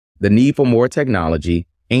the need for more technology,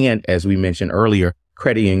 and as we mentioned earlier,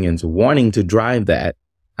 credit unions wanting to drive that,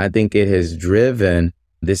 I think it has driven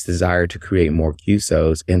this desire to create more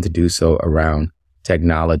CUSOs and to do so around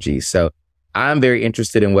technology. So I'm very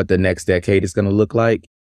interested in what the next decade is going to look like.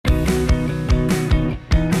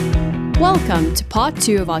 Welcome to part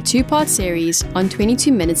 2 of our 2-part series on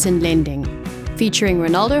 22 Minutes in Lending, featuring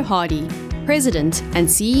Ronaldo Hardy, President and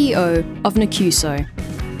CEO of NACUSO.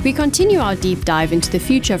 We continue our deep dive into the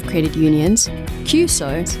future of credit unions,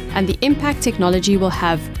 CUSOs, and the impact technology will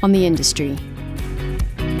have on the industry.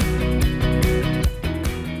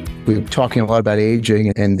 We're talking a lot about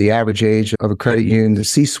aging, and the average age of a credit union, the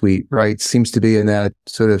C-suite, right, seems to be in that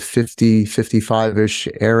sort of 50, 55-ish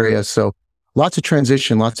area. So lots of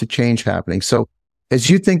transition, lots of change happening. So as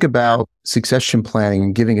you think about succession planning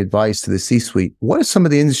and giving advice to the C-suite, what are some of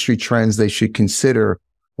the industry trends they should consider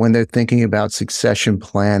when they're thinking about succession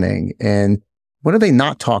planning? And what are they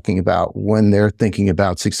not talking about when they're thinking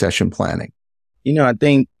about succession planning? I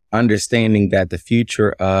think understanding that the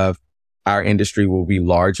future of our industry will be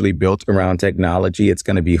largely built around technology, it's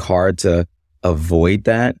going to be hard to avoid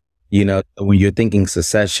that. When you're thinking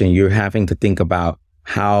succession, you're having to think about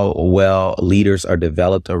how well leaders are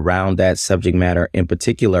developed around that subject matter in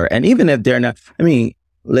particular. And even if they're not,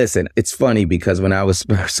 listen, it's funny because when I was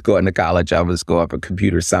first going to college, I was going for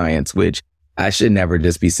computer science, which I should never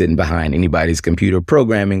just be sitting behind anybody's computer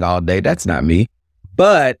programming all day. That's not me.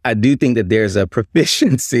 But I do think that there's a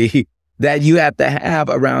proficiency that you have to have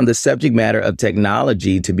around the subject matter of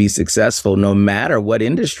technology to be successful, no matter what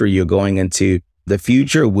industry you're going into. The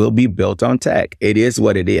future will be built on tech. It is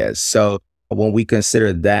what it is. So when we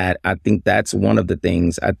consider that, I think that's one of the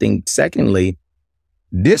things. I think secondly,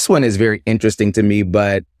 this one is very interesting to me,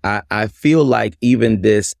 but I feel like even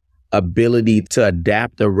this ability to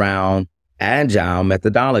adapt around agile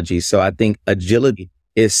methodology. So I think agility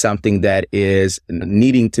is something that is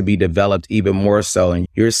needing to be developed even more so. And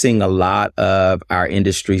you're seeing a lot of our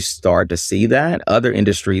industry start to see that. Other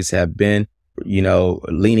industries have been,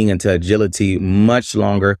 leaning into agility much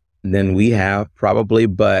longer than we have probably.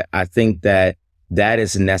 But I think that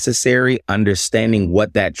is necessary, understanding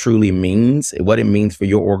what that truly means, what it means for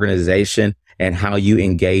your organization and how you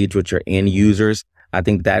engage with your end users. I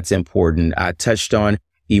think that's important. I touched on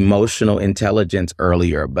emotional intelligence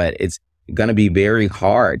earlier, but it's going to be very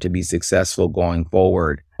hard to be successful going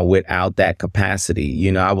forward without that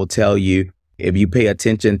capacity. I will tell you, if you pay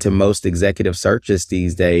attention to most executive searches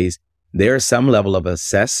these days, there's some level of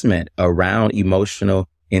assessment around emotional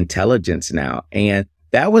intelligence now. And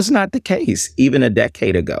that was not the case even a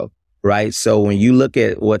decade ago, right? So when you look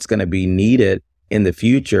at what's going to be needed in the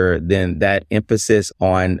future, then that emphasis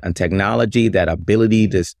on technology, that ability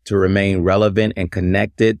to remain relevant and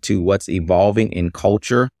connected to what's evolving in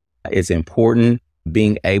culture is important.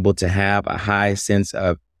 Being able to have a high sense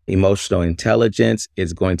of emotional intelligence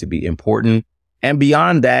is going to be important. And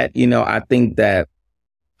beyond that, I think that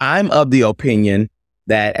I'm of the opinion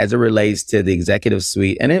that as it relates to the executive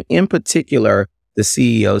suite, and in particular, the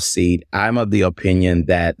CEO seat, I'm of the opinion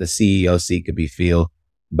that the CEO seat could be filled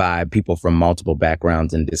by people from multiple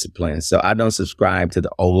backgrounds and disciplines. So I don't subscribe to the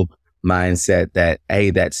old mindset that,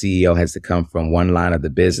 that CEO has to come from one line of the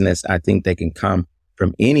business. I think they can come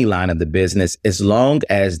from any line of the business as long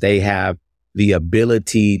as they have the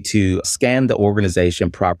ability to scan the organization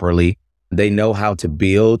properly. They know how to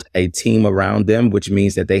build a team around them, which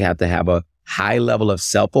means that they have to have a high level of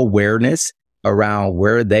self-awareness around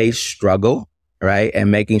where they struggle, right? And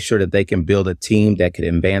making sure that they can build a team that could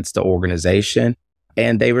advance the organization.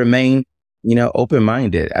 And they remain,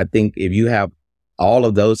 open-minded. I think if you have all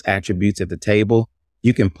of those attributes at the table,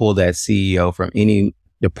 you can pull that CEO from any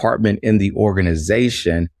department in the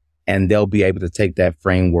organization, and they'll be able to take that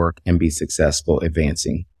framework and be successful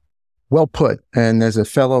advancing. Well put. And as a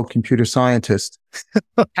fellow computer scientist,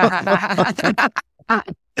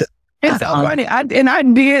 it's so funny. I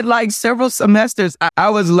did like several semesters. I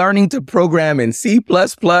was learning to program in C++,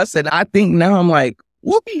 and I think now I'm like,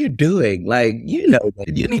 what are you doing? Like, you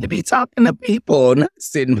need to be talking to people, not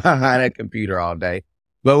sitting behind a computer all day.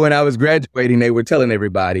 But when I was graduating, they were telling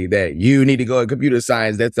everybody that you need to go in computer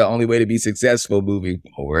science. That's the only way to be successful moving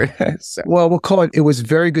forward. Well, we'll call it was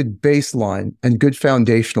very good baseline and good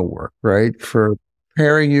foundational work, right? For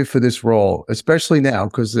preparing you for this role, especially now,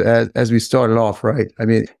 because as we started off, right?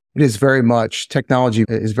 It is very much, technology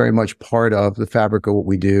is very much part of the fabric of what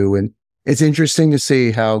we do. And it's interesting to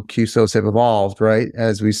see how CUSOs have evolved, right?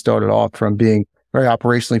 As we started off from being very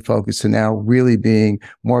operationally focused to now really being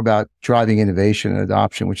more about driving innovation and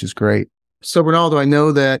adoption, which is great. So Ronaldo, I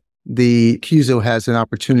know that the CUSO has an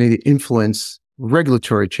opportunity to influence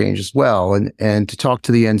regulatory change as well, and to talk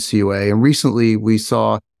to the NCUA. And recently we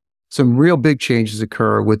saw some real big changes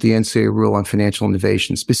occur with the NCUA rule on financial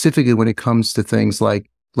innovation, specifically when it comes to things like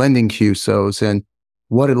lending QSOs and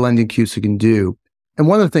what a lending QSO can do. And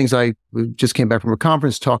one of the things I just came back from a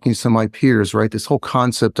conference talking to some of my peers, right? This whole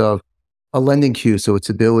concept of a lending QSO, its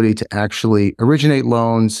ability to actually originate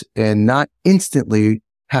loans and not instantly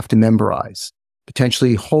have to memorize,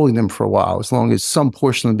 potentially holding them for a while, as long as some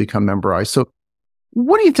portion of them become memorized. So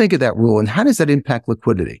what do you think of that rule and how does that impact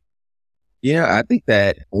liquidity? I think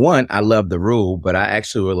that one, I love the rule, but I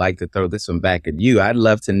actually would like to throw this one back at you. I'd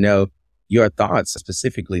love to know your thoughts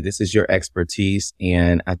specifically. This is your expertise,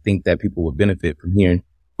 and I think that people would benefit from hearing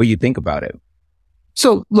what you think about it.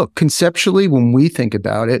 So look, conceptually, when we think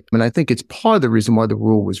about it, and I think it's part of the reason why the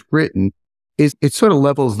rule was written, is it sort of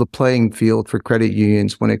levels the playing field for credit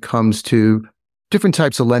unions when it comes to different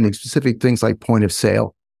types of lending, specific things like point of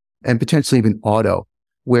sale and potentially even auto,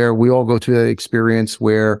 where we all go through that experience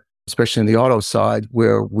where, especially on the auto side,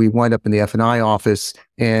 where we wind up in the F&I office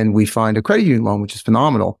and we find a credit union loan, which is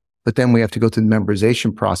phenomenal, but then we have to go through the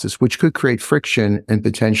memorization process, which could create friction and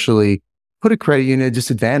potentially put a credit union at a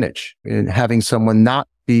disadvantage in having someone not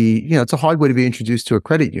be, it's a hard way to be introduced to a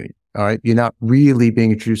credit union. All right. You're not really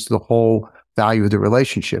being introduced to the whole value of the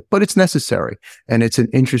relationship, but it's necessary. And it's an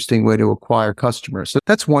interesting way to acquire customers. So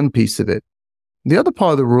that's one piece of it. The other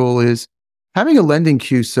part of the rule is having a lending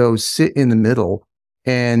QSO sit in the middle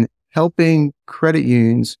and helping credit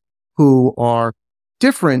unions who are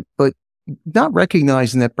different, but not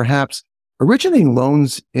recognizing that perhaps originating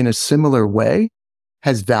loans in a similar way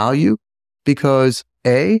has value because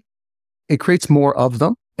A, it creates more of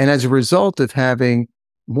them. And as a result of having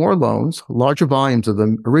more loans, larger volumes of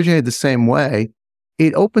them originated the same way,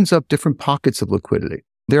 it opens up different pockets of liquidity.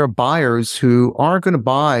 There are buyers who aren't going to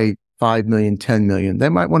buy 5 million, 10 million. They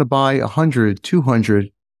might want to buy 100,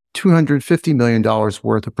 200, $250 million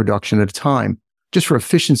worth of production at a time, just for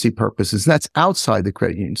efficiency purposes. That's outside the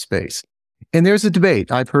credit union space. And there's a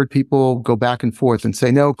debate. I've heard people go back and forth and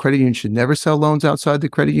say, no, credit unions should never sell loans outside the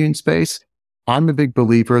credit union space. I'm a big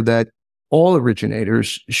believer that all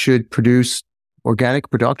originators should produce organic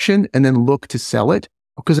production and then look to sell it,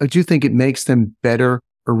 because I do think it makes them better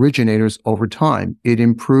originators over time. It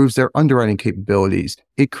improves their underwriting capabilities.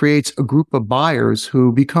 It creates a group of buyers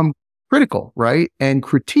who become critical, right? And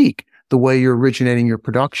critique the way you're originating your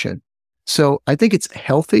production. So I think it's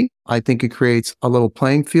healthy. I think it creates a level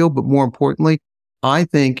playing field, but more importantly, I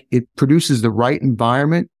think it produces the right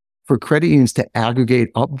environment for credit unions to aggregate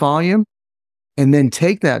up volume and then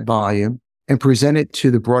take that volume and present it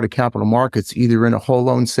to the broader capital markets, either in a whole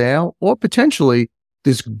loan sale or potentially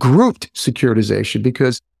this grouped securitization,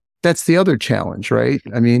 because that's the other challenge, right?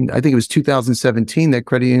 I mean, I think it was 2017 that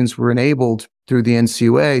credit unions were enabled through the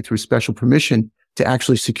NCUA, through special permission, to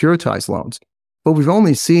actually securitize loans. But we've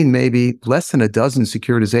only seen maybe less than a dozen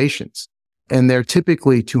securitizations, and they're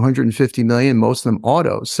typically 250 million, most of them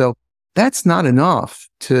autos. So that's not enough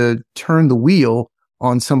to turn the wheel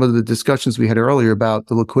on some of the discussions we had earlier about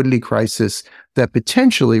the liquidity crisis that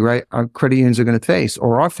potentially, right, our credit unions are going to face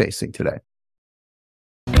or are facing today.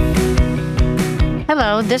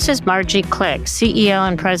 Hello, this is Margie Click, CEO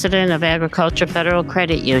and President of Agriculture Federal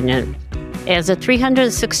Credit Union. As a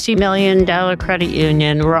 $360 million credit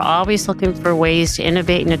union, we're always looking for ways to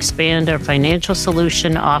innovate and expand our financial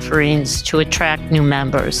solution offerings to attract new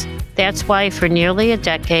members. That's why for nearly a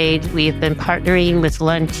decade, we have been partnering with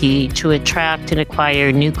LendKey to attract and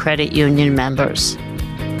acquire new credit union members.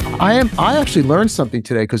 I actually learned something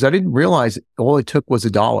today because I didn't realize all it took was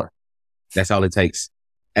 $1. That's all it takes.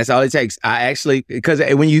 That's all it takes. I actually, because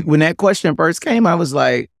when that question first came, I was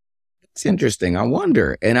like, it's interesting. I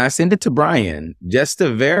wonder. And I sent it to Brian just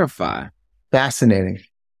to verify. Fascinating.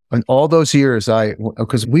 In all those years,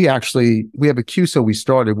 because we have a QSO we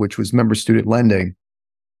started, which was member student lending,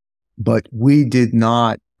 but we did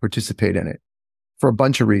not participate in it for a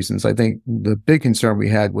bunch of reasons. I think the big concern we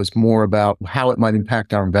had was more about how it might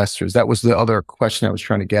impact our investors. That was the other question I was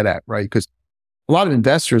trying to get at, right? Because a lot of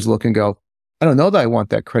investors look and go, I don't know that I want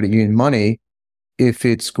that credit union money if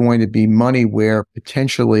it's going to be money where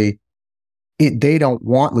potentially they don't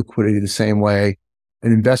want liquidity the same way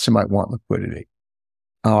an investor might want liquidity.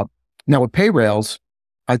 Now with Payrailz,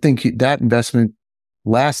 I think that investment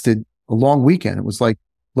lasted a long weekend. It was like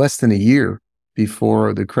less than a year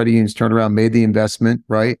before the credit unions turned around, made the investment,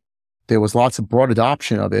 right? There was lots of broad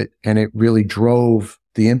adoption of it, and it really drove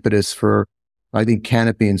the impetus for, I think,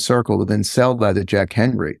 Canopy and Circle to then sell that to Jack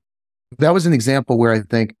Henry. That was an example where I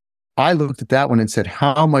think I looked at that one and said,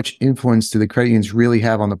 how much influence do the credit unions really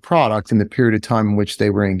have on the product in the period of time in which they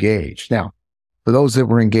were engaged? Now, for those that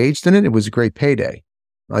were engaged in it, it was a great payday.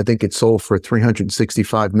 I think it sold for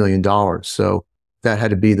 $365 million. So that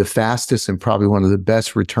had to be the fastest and probably one of the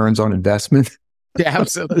best returns on investment. Yeah,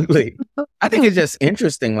 absolutely. I think it's just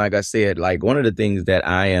interesting. Like I said, like one of the things that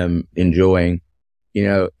I am enjoying,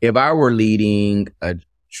 if I were leading a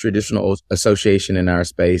traditional association in our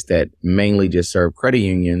space that mainly just serve credit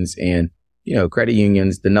unions and, credit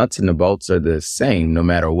unions, the nuts and the bolts are the same no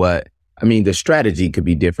matter what. I mean, the strategy could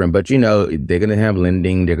be different, but they're going to have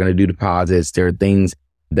lending, they're going to do deposits. There are things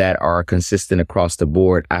that are consistent across the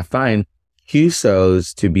board. I find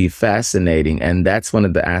CUSOs to be fascinating. And that's one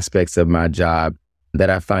of the aspects of my job that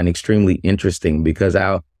I find extremely interesting because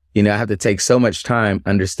I have to take so much time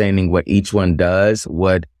understanding what each one does,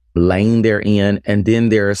 what lane they're in. And then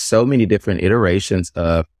there are so many different iterations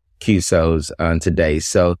of CUSOs today.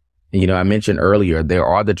 So, I mentioned earlier, there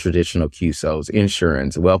are the traditional CUSOs,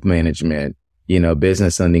 insurance, wealth management,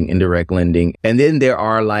 business lending, indirect lending. And then there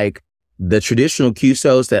are like the traditional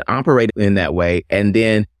CUSOs that operate in that way. And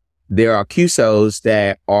then there are CUSOs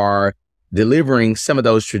that are delivering some of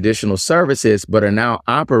those traditional services, but are now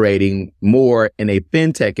operating more in a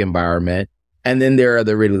fintech environment. And then there are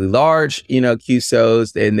the really large,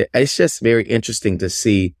 CUSOs. And it's just very interesting to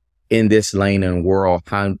see in this lane and world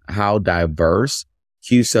how diverse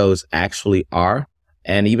CUSOs actually are.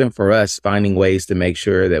 And even for us, finding ways to make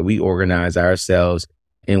sure that we organize ourselves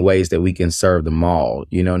in ways that we can serve them all,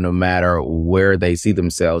 no matter where they see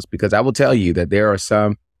themselves. Because I will tell you that there are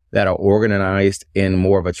some that are organized in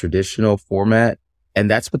more of a traditional format, and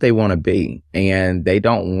that's what they want to be. And they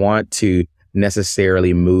don't want to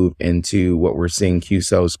necessarily move into what we're seeing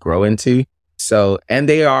CUSOs grow into. So, and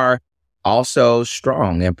they are also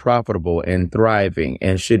strong and profitable and thriving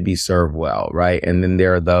and should be served well, right? And then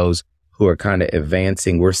there are those who are kind of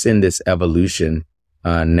advancing. We're seeing this evolution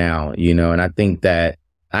now, and I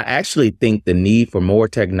actually think the need for more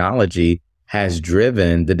technology has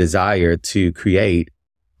driven the desire to create,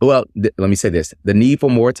 let me say this, the need for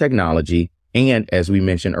more technology. And as we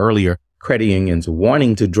mentioned earlier, credit unions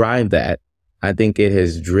wanting to drive that. I think it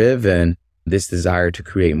has driven this desire to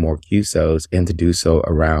create more CUSOs and to do so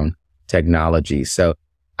around technology. So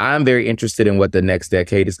I'm very interested in what the next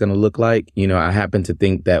decade is going to look like. I happen to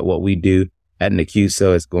think that what we do at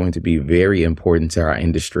NCUSO is going to be very important to our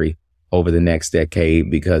industry over the next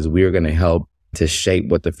decade because we're going to help to shape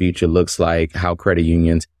what the future looks like, how credit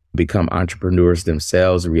unions become entrepreneurs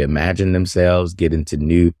themselves, reimagine themselves, get into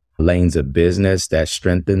new lanes of business that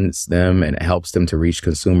strengthens them and helps them to reach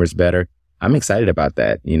consumers better. I'm excited about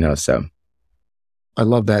that, so. I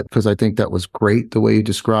love that because I think that was great the way you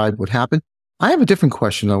described what happened. I have a different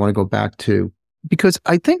question I want to go back to because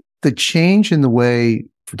I think the change in the way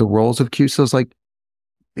for the roles of CUSOs, like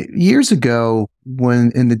years ago,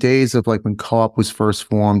 when in the days of like when Co-op was first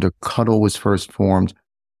formed or Cuddle was first formed,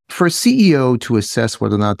 for a CEO to assess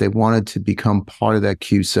whether or not they wanted to become part of that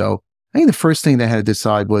CUSO, I think the first thing they had to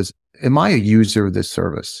decide was, am I a user of this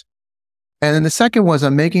service? And then the second was,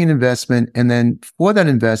 I'm making an investment. And then for that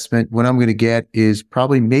investment, what I'm going to get is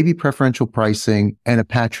probably maybe preferential pricing and a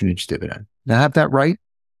patronage dividend. Did I have that right?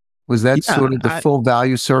 Was that sort of the full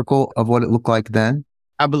value circle of what it looked like then?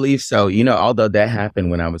 I believe so. Although that happened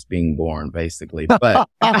when I was being born, basically. But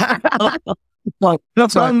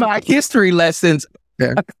from my history lessons,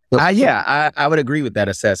 I would agree with that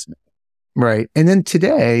assessment. Right. And then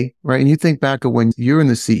today, right, and you think back of when you're in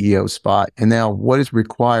the CEO spot and now what it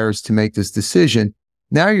requires to make this decision.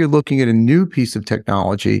 Now you're looking at a new piece of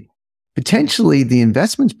technology. Potentially the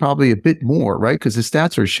investment's probably a bit more, right? Because the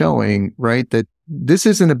stats are showing, right, that this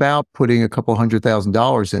isn't about putting a couple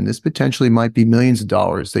 $100,000 in. This potentially might be millions of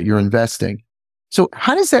dollars that you're investing. So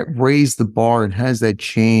how does that raise the bar and how does that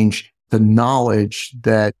change the knowledge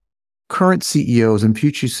that current CEOs and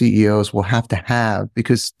future CEOs will have to have?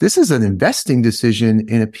 Because this is an investing decision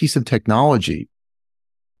in a piece of technology.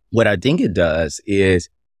 What I think it does is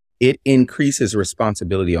it increases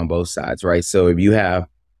responsibility on both sides, right? So if you have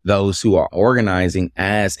those who are organizing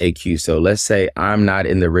as a CUSO, let's say I'm not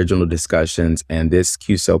in the original discussions and this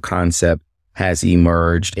CUSO concept has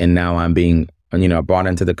emerged and now I'm being, brought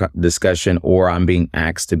into the discussion or I'm being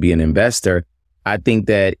asked to be an investor. I think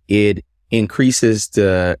that it increases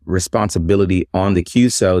the responsibility on the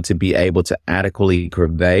CUSO to be able to adequately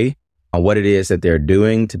convey what it is that they're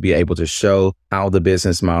doing, to be able to show how the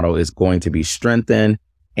business model is going to be strengthened,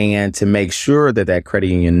 and to make sure that that credit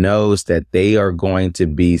union knows that they are going to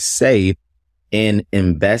be safe in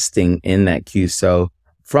investing in that CUSO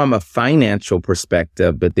from a financial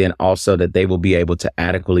perspective, but then also that they will be able to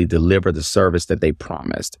adequately deliver the service that they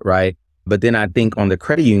promised, right? But then I think on the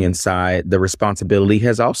credit union side, the responsibility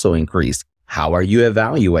has also increased. how are you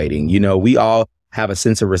evaluating? We all have a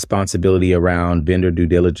sense of responsibility around vendor due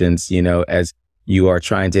diligence, as you are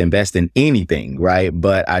trying to invest in anything, right?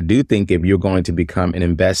 But I do think if you're going to become an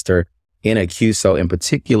investor in a CUSO in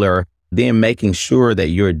particular, then making sure that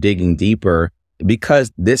you're digging deeper,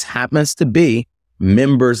 because this happens to be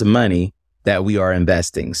members' money that we are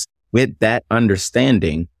investing. With that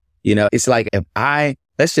understanding, it's like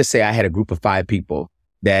let's just say I had a group of 5 people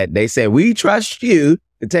that they said, we trust you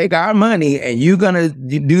to take our money and you're going to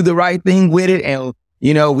do the right thing with it. And,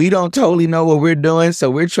 we don't totally know what we're doing,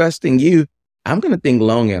 so we're trusting you. I'm going to think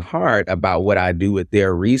long and hard about what I do with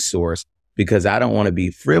their resource, because I don't want to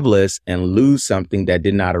be frivolous and lose something that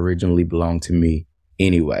did not originally belong to me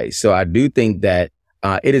anyway. So I do think that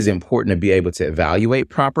it is important to be able to evaluate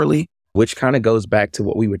properly, which kind of goes back to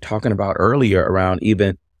what we were talking about earlier around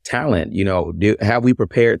even talent. Have we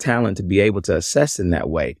prepared talent to be able to assess in that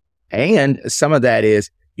way? And some of that is,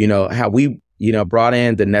 how we, brought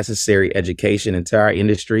in the necessary education into our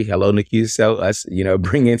industry. Hello, NACUSO, us,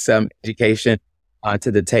 bringing some education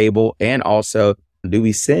to the table. And also, do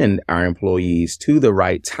we send our employees to the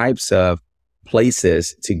right types of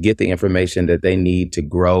places to get the information that they need to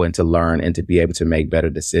grow and to learn and to be able to make better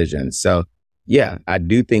decisions? So, yeah, I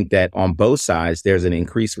do think that on both sides, there's an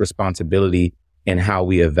increased responsibility in how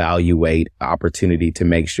we evaluate opportunity to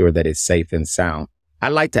make sure that it's safe and sound. I'd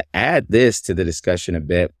like to add this to the discussion a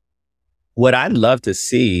bit. What I'd love to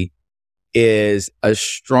see is a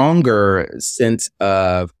stronger sense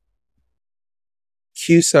of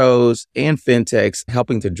CUSOs and fintechs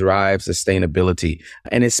helping to drive sustainability.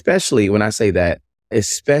 And especially when I say that,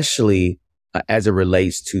 especially as it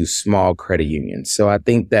relates to small credit unions. So I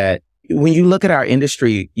think that when you look at our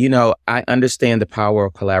industry, I understand the power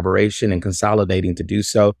of collaboration and consolidating to do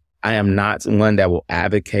so. I am not one that will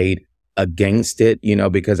advocate against it,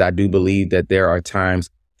 because I do believe that there are times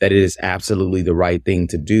that it is absolutely the right thing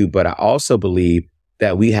to do. But I also believe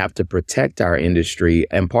that we have to protect our industry.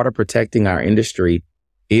 And part of protecting our industry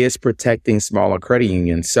is protecting smaller credit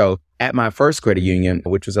unions. So at my first credit union,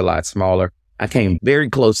 which was a lot smaller, I came very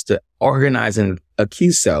close to organizing a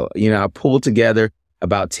CUSO. I pulled together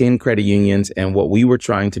about 10 credit unions. And what we were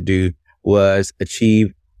trying to do was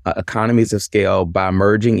achieve economies of scale by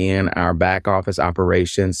merging in our back office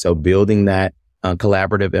operations. So building that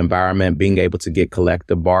collaborative environment, being able to get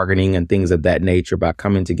collective bargaining and things of that nature by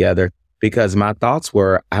coming together. Because my thoughts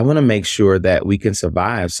were, I want to make sure that we can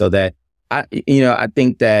survive, so that I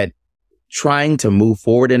think that trying to move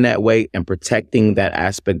forward in that way and protecting that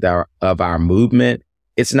aspect of our movement,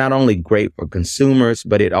 it's not only great for consumers,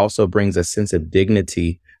 but it also brings a sense of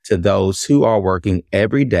dignity to those who are working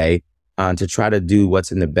every day to try to do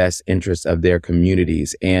what's in the best interest of their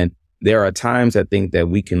communities. And there are times I think that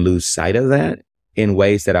we can lose sight of that in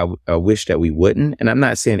ways that I wish that we wouldn't. And I'm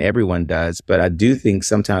not saying everyone does, but I do think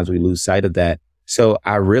sometimes we lose sight of that. So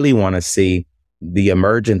I really want to see the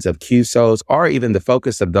emergence of CUSOs, or even the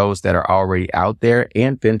focus of those that are already out there,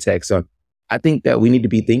 and fintech. So I think that we need to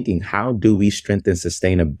be thinking, how do we strengthen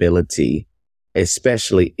sustainability,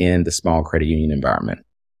 especially in the small credit union environment?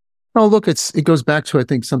 Oh, look, it goes back to, I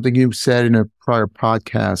think, something you said in a prior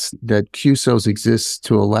podcast, that CUSOs exist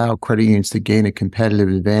to allow credit unions to gain a competitive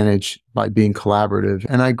advantage by being collaborative.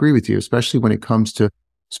 And I agree with you, especially when it comes to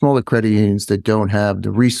smaller credit unions that don't have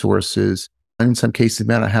the resources, and in some cases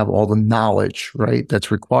may not have all the knowledge, right, that's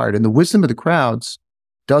required. And the wisdom of the crowds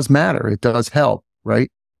does matter. It does help, right?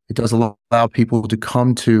 It does allow people to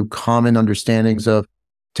come to common understandings of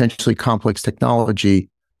potentially complex technology,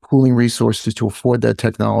 pooling resources to afford that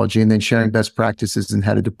technology, and then sharing best practices and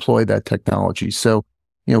how to deploy that technology. So,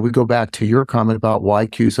 we go back to your comment about why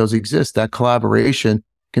CUSOs exist. That collaboration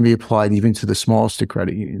can be applied even to the smallest of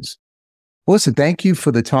credit unions. Well, listen, thank you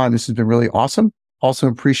for the time. This has been really awesome. Also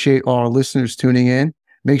appreciate all our listeners tuning in.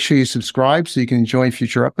 Make sure you subscribe so you can enjoy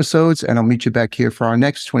future episodes, and I'll meet you back here for our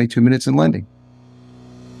next 22 Minutes in Lending.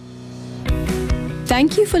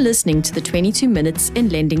 Thank you for listening to the 22 Minutes in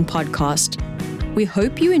Lending podcast. We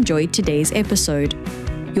hope you enjoyed today's episode.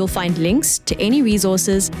 You'll find links to any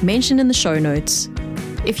resources mentioned in the show notes.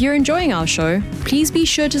 If you're enjoying our show, please be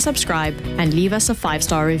sure to subscribe and leave us a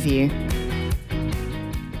 5-star review.